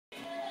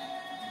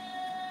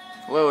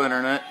Hello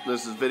Internet,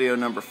 this is video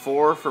number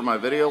 4 for my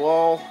video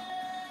wall,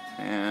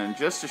 and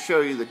just to show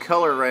you the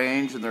color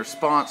range and the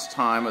response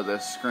time of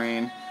this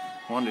screen,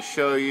 I wanted to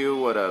show you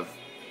what a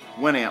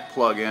WinAMP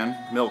plugin,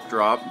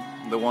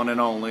 MilkDrop, the one and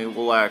only,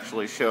 will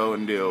actually show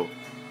and do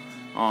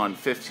on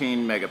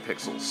 15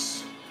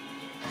 megapixels.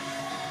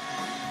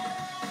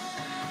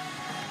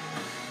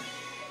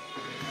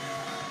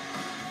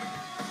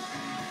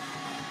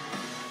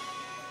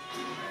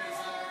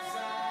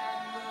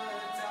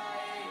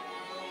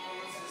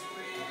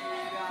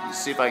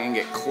 See if I can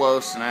get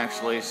close and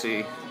actually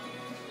see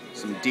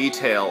some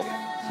detail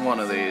in one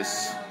of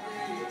these.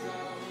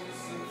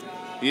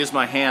 Use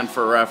my hand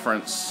for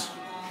reference.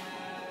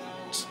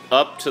 It's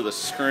up to the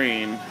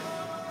screen.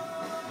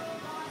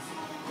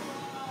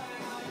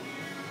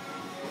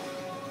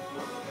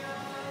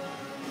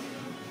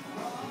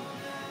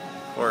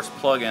 Of course,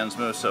 plugins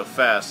move so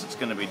fast it's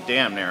going to be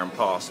damn near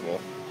impossible.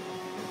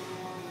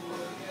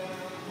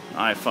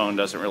 An iPhone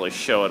doesn't really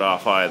show it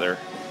off either.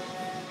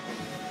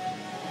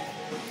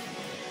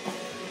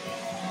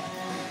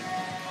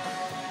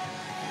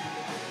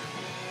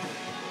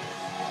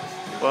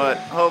 But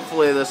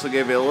hopefully this will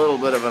give you a little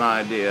bit of an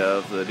idea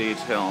of the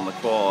detail and the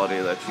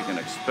quality that you can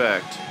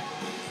expect.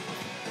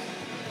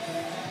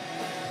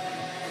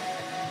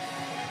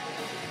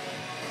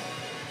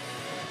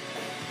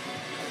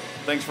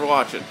 Thanks for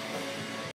watching.